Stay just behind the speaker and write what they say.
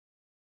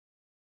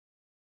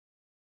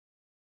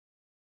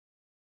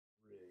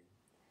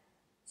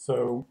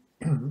So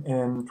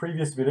in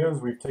previous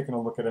videos, we've taken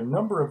a look at a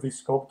number of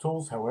these sculpt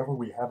tools. However,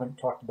 we haven't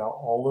talked about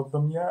all of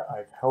them yet.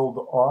 I've held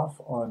off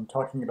on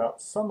talking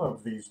about some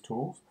of these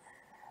tools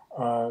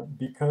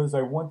because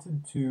I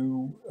wanted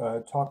to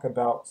talk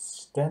about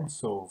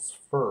stencils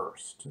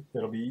first.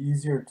 It'll be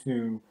easier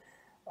to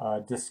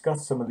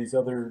discuss some of these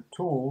other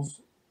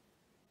tools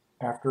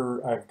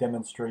after I've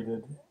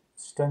demonstrated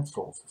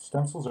stencils.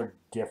 Stencils are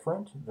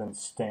different than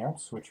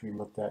stamps, which we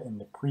looked at in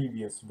the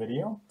previous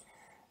video.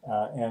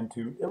 And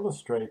to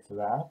illustrate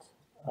that,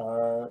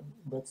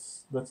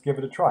 let's give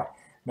it a try.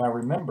 Now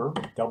remember,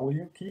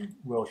 W key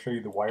will show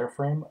you the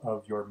wireframe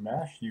of your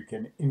mesh. You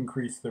can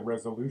increase the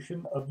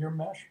resolution of your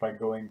mesh by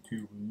going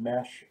to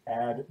Mesh,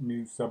 Add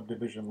New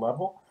Subdivision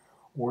Level,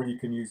 or you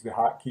can use the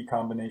hotkey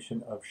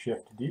combination of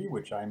Shift D,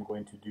 which I'm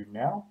going to do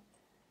now.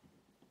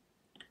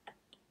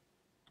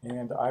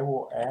 And I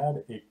will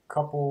add a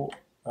couple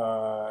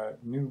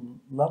new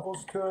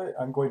levels to it.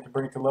 I'm going to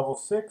bring it to level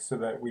 6 so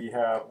that we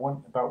have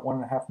about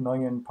 1.5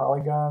 million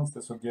polygons.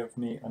 This will give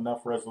me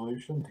enough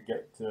resolution to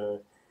get to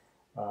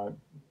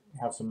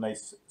have some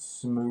nice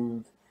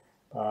smooth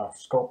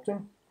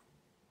sculpting.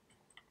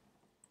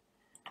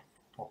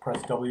 I'll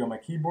press W on my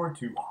keyboard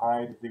to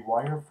hide the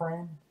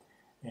wireframe,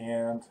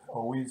 and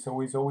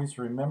always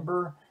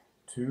remember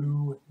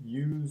to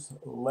use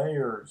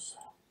layers.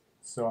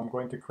 So I'm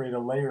going to create a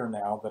layer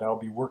now that I'll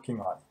be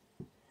working on.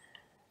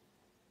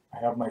 I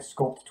have my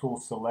Sculpt tool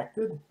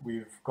selected.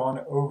 We've gone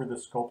over the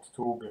Sculpt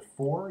tool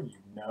before. You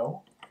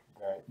know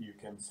that you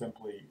can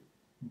simply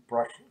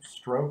brush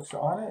strokes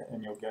on it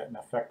and you'll get an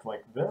effect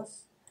like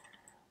this.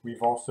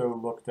 We've also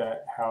looked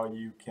at how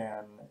you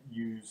can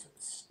use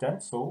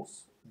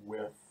stencils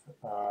with,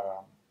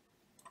 how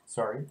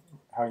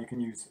you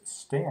can use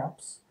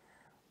stamps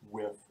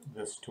with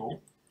this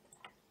tool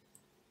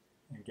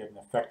and get an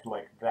effect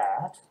like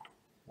that,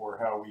 or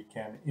how we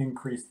can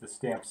increase the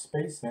stamp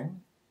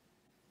spacing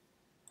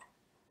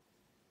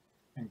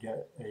and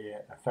get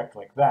an effect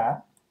like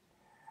that.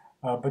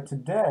 But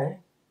today,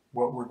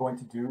 what we're going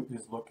to do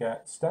is look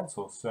at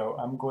stencils. So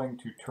I'm going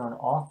to turn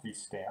off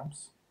these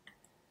stamps,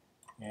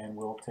 and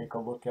we'll take a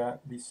look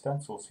at these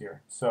stencils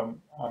here. So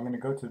I'm going to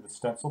go to the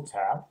Stencil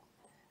tab.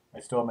 I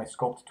still have my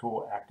Sculpt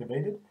tool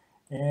activated,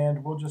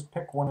 and we'll just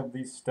pick one of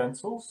these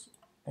stencils,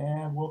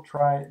 and we'll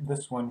try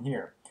this one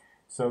here.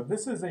 So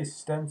this is a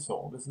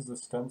stencil. This is a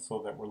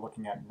stencil that we're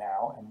looking at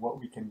now, and what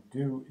we can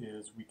do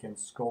is we can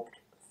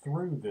sculpt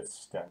through this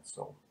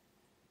stencil.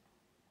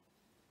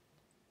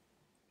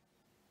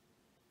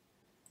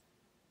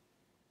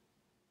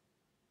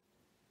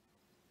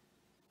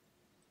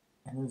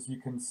 And as you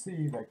can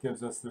see, that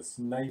gives us this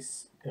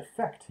nice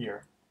effect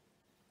here.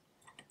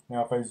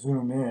 Now if I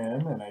zoom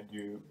in and I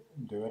do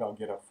it, I'll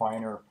get a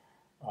finer,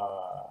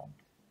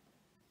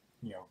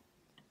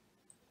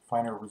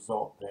 finer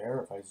result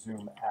there. If I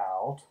zoom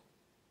out,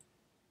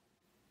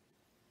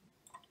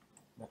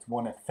 that's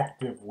one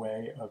effective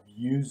way of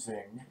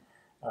using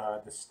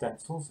the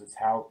stencils, is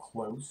how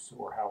close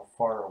or how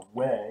far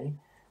away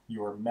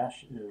your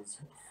mesh is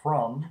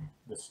from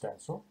the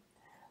stencil.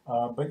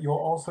 But you'll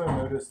also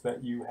notice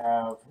that you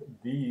have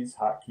these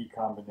hotkey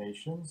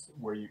combinations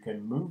where you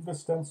can move the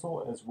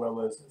stencil as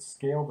well as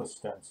scale the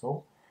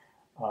stencil.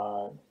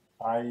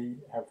 I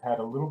have had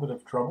a little bit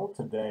of trouble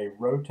today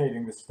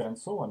rotating the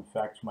stencil. In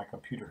fact, my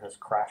computer has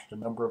crashed a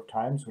number of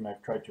times when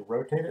I've tried to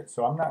rotate it,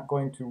 so I'm not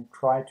going to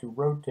try to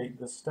rotate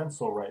the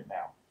stencil right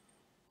now.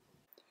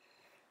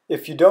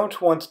 If you don't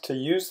want to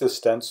use the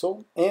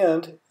stencil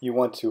and you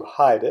want to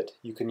hide it,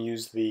 you can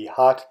use the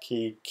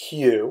hotkey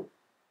Q.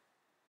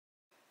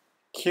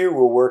 Q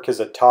will work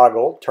as a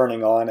toggle,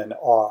 turning on and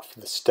off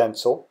the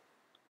stencil.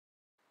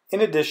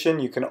 In addition,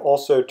 you can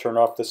also turn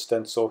off the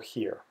stencil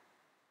here.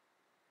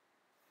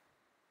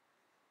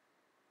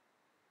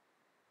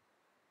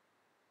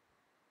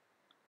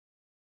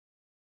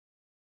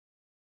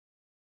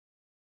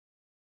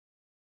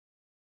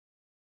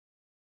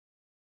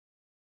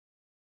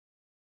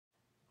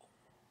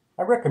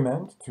 I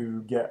recommend,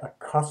 to get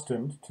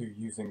accustomed to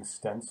using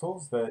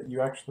stencils, that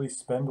you actually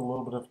spend a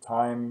little bit of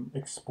time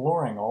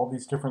exploring all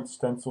these different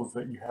stencils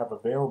that you have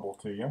available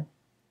to you.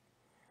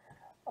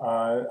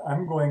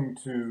 I'm going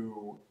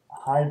to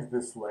hide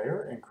this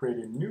layer and create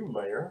a new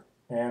layer,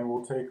 and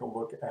we'll take a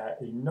look at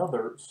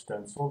another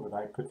stencil that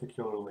I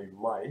particularly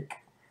like,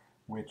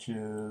 which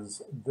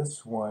is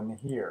this one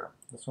here.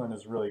 This one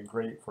is really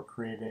great for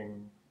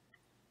creating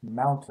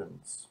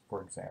mountains,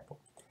 for example.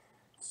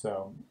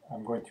 So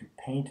I'm going to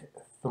paint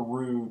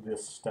through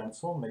this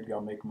stencil. Maybe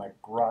I'll make my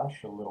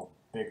brush a little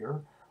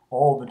bigger.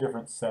 All the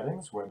different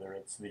settings, whether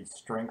it's the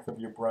strength of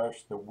your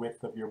brush, the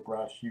width of your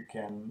brush, you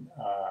can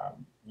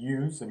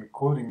use,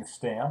 including the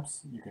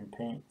stamps. You can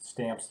paint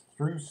stamps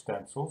through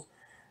stencils.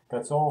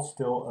 That's all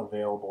still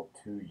available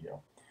to you.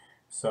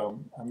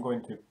 So I'm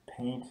going to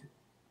paint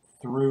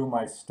through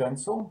my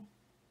stencil.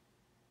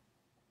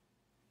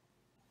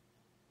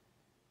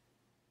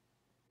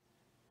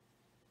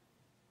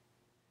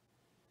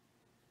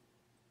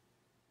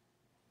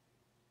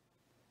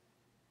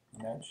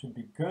 That should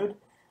be good.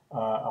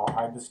 I'll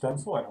hide the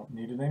stencil. I don't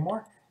need it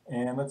anymore.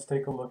 And let's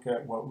take a look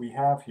at what we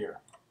have here.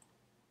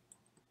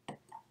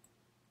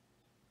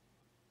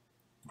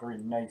 Very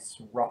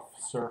nice rough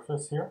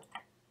surface here.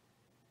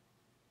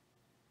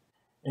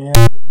 And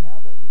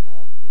now that we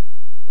have this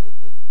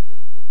surface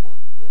here to work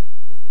with,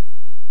 this is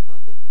a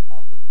perfect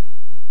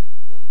opportunity to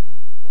show you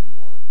some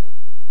more of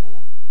the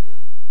tools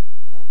here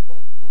in our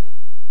Sculpt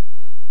Tools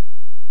area.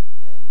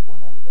 And the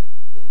one I would like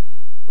to show you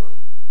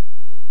first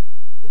is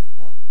this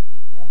one,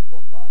 the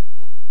Amplify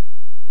tool.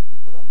 If we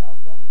put our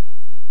mouse on it,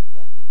 we'll see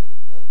exactly what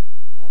it does.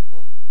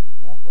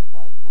 The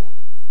Amplify tool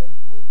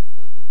accentuates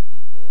surface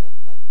detail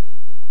by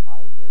raising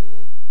high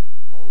areas and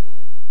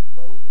lowering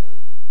low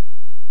areas as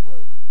you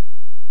stroke.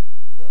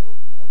 So,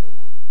 in other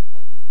words,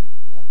 by using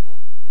the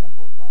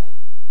Amplify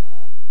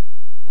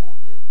tool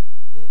here,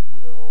 it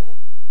will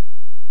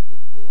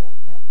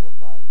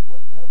amplify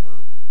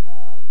whatever we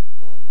have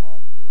going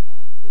on here on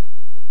our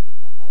surface. It'll take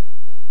the higher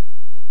areas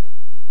and make them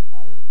even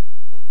higher.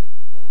 It'll take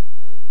the lower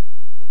areas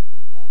and push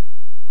them down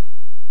even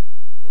further.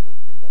 So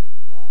let's give that a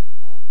try, and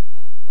I'll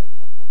try the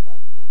Amplify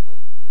tool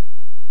right here in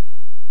this area.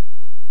 Make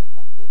sure it's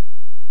selected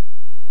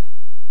and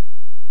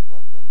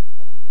brush on this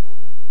kind of middle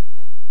area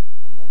here.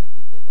 And then if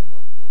we take a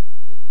look, you'll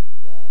see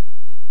that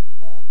it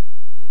kept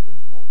the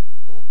original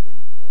sculpting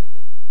there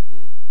that we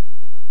did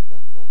using our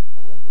stencil.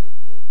 However,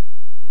 it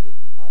made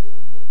the high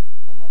areas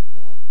come up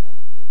more, and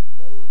it made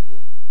the low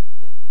areas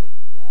get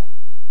pushed down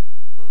even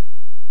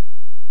further.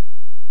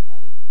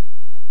 That is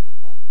the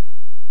Amplify tool.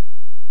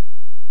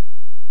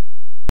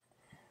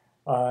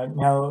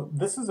 Now,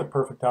 this is a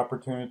perfect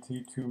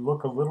opportunity to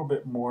look a little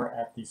bit more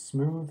at the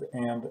Smooth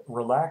and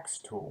Relax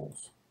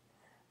tools.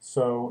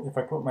 So if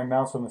I put my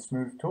mouse on the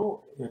Smooth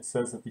tool, it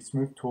says that the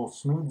Smooth tool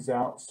smooths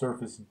out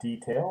surface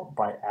detail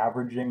by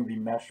averaging the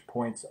mesh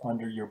points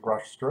under your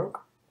brush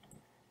stroke.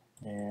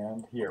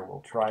 And here,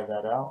 we'll try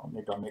that out.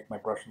 Maybe I'll make my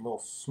brush a little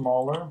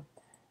smaller.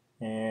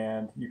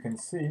 And you can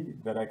see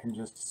that I can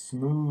just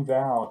smooth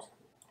out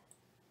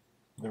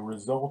the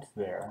result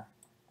there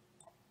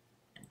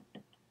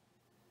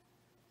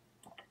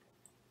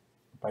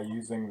by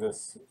using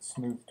this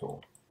Smooth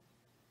tool.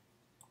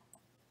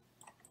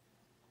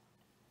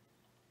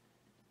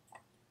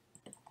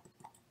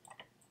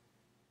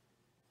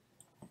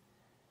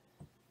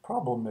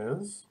 Problem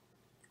is,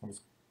 I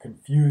was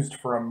confused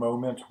for a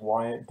moment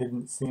why it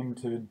didn't seem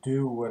to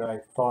do what I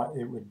thought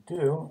it would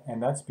do,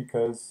 and that's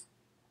because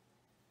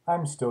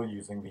I'm still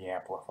using the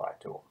Amplify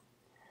tool.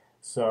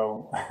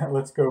 So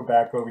let's go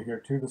back over here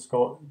to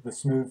the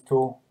Smooth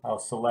tool. I'll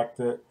select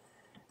it,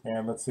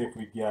 and let's see if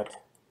we get,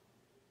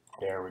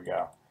 there we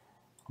go.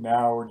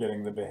 Now we're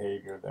getting the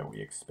behavior that we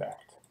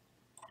expect.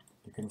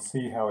 You can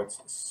see how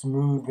it's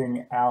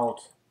smoothing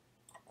out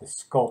the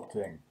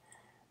sculpting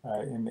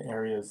in the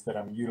areas that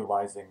I'm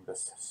utilizing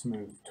this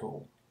Smooth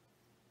tool.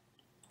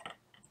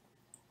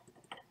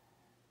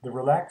 The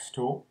Relax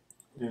tool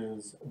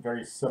is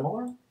very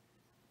similar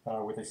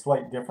with a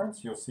slight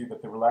difference. You'll see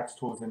that the Relax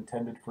tool is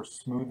intended for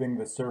smoothing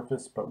the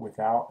surface but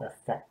without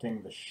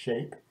affecting the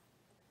shape.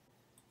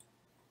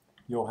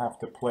 You'll have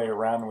to play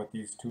around with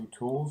these two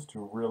tools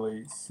to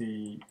really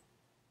see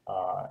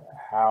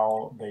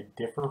how they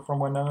differ from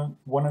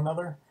one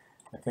another.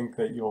 I think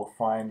that you'll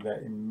find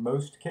that in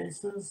most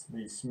cases,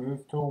 the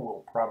Smooth tool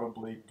will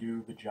probably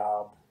do the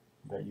job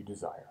that you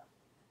desire.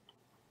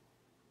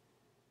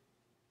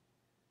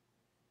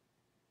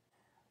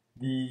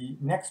 The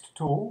next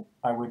tool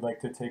I would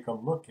like to take a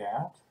look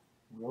at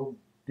will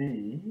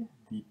be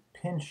the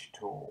Pinch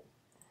tool,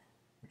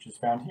 which is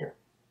found here.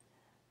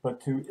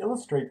 But to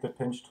illustrate the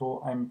Pinch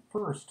tool, I'm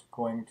first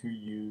going to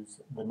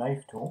use the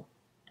Knife tool.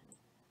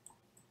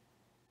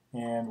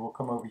 And we'll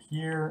come over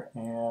here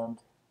and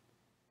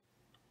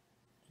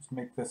just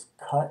make this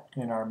cut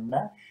in our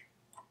mesh.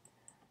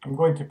 I'm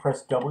going to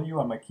press W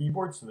on my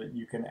keyboard so that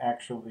you can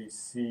actually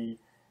see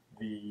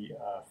the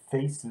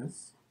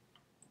faces,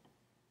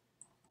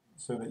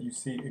 so that you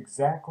see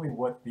exactly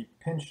what the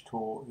Pinch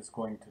tool is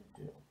going to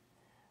do.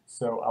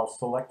 So I'll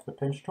select the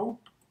Pinch tool.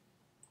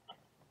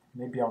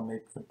 Maybe I'll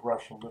make the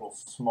brush a little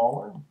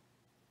smaller.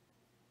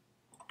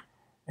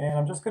 And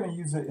I'm just going to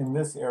use it in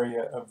this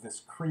area of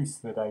this crease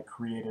that I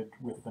created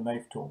with the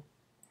Knife tool.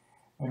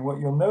 And what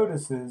you'll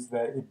notice is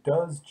that it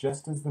does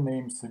just as the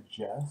name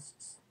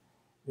suggests.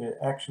 It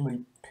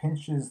actually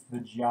pinches the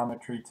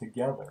geometry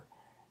together.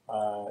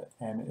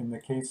 And in the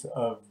case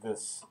of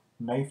this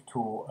Knife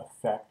tool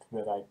effect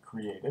that I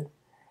created,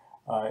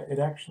 it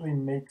actually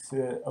makes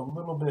it a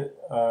little bit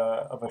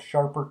of a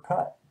sharper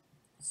cut.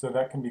 So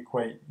that can be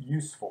quite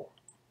useful.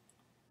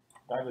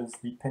 That is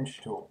the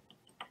Pinch tool.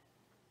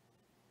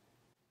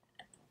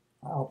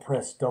 I'll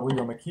press W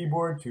on my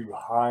keyboard to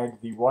hide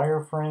the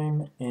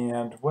wireframe,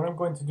 and what I'm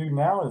going to do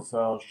now is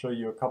I'll show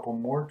you a couple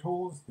more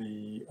tools.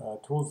 The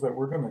tools that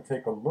we're going to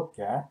take a look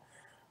at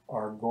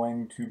are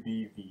going to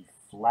be the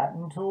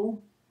Flatten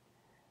Tool,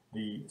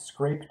 the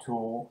Scrape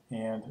Tool,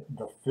 and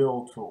the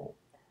Fill Tool.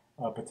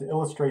 But to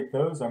illustrate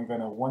those, I'm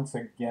going to once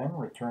again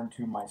return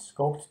to my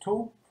Sculpt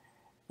tool,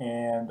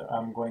 and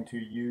I'm going to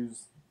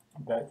use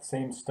that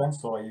same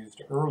stencil I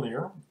used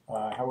earlier.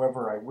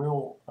 However, I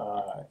will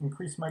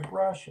increase my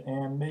brush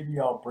and maybe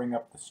I'll bring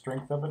up the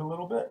strength of it a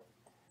little bit.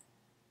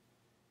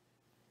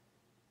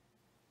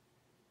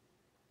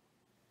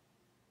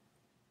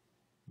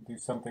 Do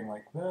something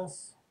like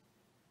this.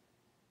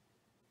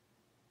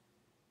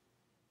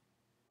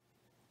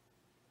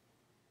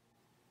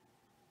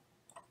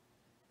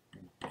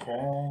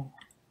 Okay,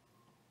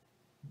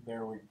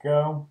 there we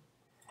go.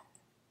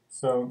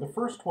 So the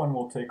first one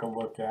we'll take a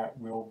look at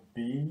will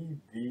be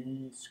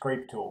the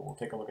scrape tool. We'll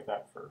take a look at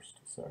that first.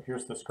 So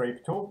here's the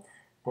scrape tool.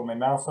 Put my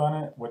mouse on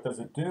it. What does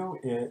it do?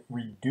 It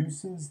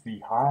reduces the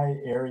high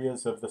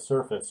areas of the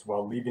surface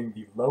while leaving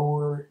the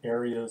lower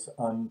areas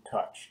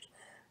untouched,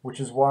 which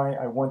is why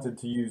I wanted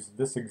to use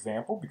this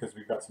example, because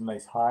we've got some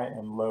nice high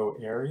and low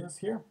areas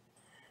here.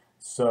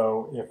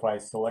 So if I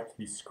select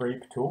the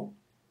scrape tool,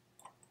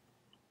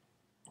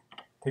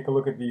 take a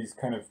look at these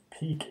kind of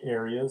peak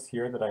areas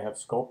here that I have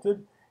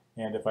sculpted.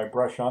 And if I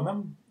brush on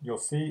them, you'll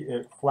see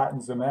it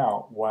flattens them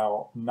out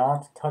while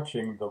not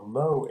touching the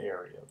low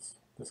areas.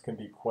 This can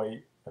be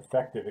quite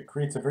effective. It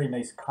creates a very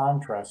nice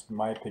contrast, in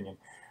my opinion,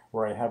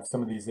 where I have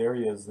some of these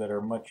areas that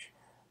are much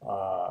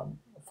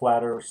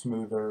flatter,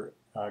 smoother,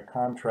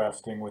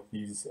 contrasting with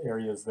these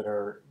areas that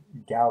are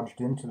gouged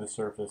into the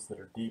surface that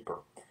are deeper.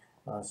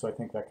 So I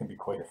think that can be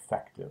quite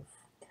effective.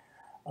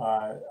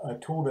 A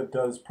tool that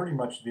does pretty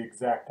much the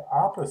exact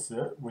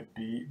opposite would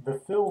be the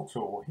fill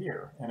tool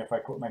here. And if I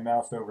put my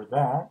mouse over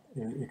that,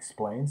 it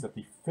explains that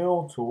the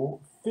fill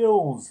tool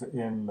fills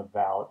in the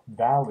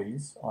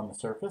valleys on the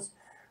surface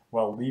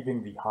while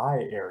leaving the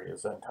high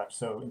areas untouched.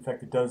 So in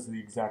fact, it does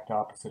the exact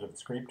opposite of the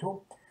scrape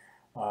tool.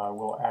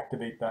 We'll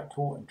activate that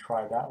tool and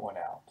try that one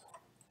out.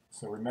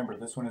 So remember,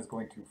 this one is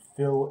going to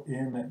fill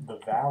in the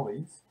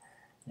valleys.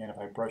 And if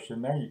I brush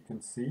in there, you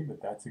can see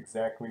that that's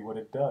exactly what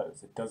it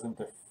does. It doesn't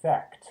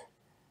affect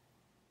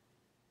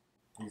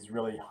these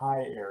really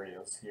high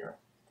areas here.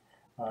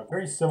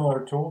 Very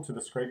similar tool to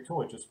the scrape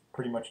tool. It just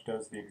pretty much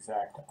does the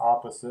exact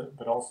opposite,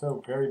 but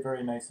also very,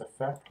 very nice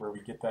effect where we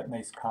get that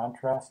nice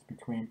contrast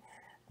between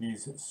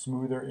these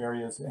smoother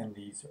areas and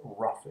these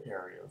rough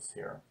areas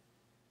here.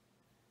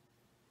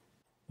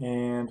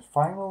 And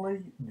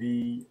finally,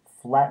 the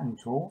Flatten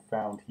tool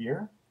found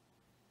here.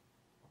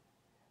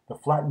 The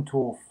Flatten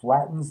tool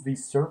flattens the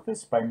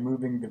surface by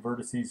moving the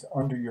vertices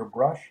under your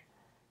brush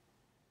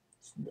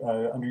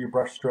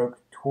stroke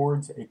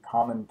towards a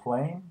common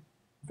plane.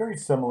 Very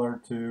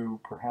similar to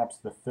perhaps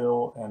the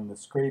fill and the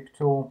scrape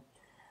tool.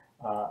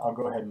 I'll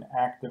go ahead and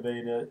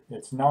activate it.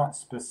 It's not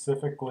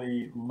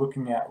specifically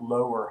looking at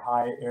low or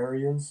high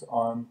areas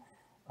on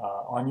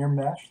your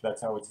mesh.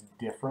 That's how it's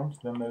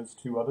different than those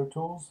two other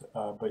tools.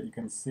 But you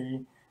can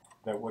see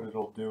that what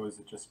it'll do is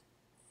it just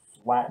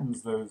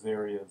flattens those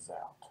areas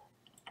out.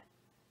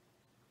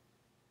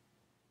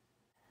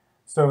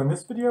 So in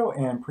this video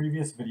and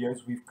previous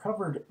videos, we've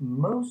covered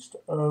most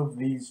of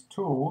these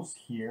tools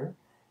here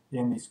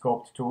in the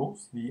Sculpt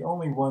tools. The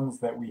only ones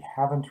that we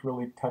haven't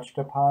really touched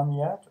upon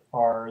yet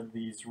are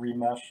these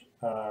Remesh,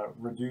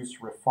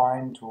 Reduce,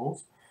 Refine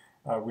tools,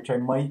 which I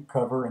might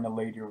cover in a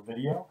later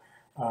video.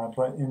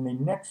 But in the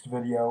next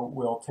video,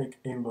 we'll take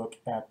a look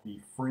at the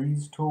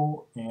Freeze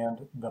tool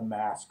and the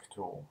Mask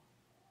tool.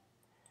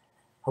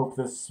 Hope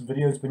this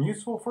video has been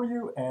useful for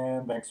you,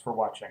 and thanks for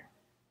watching.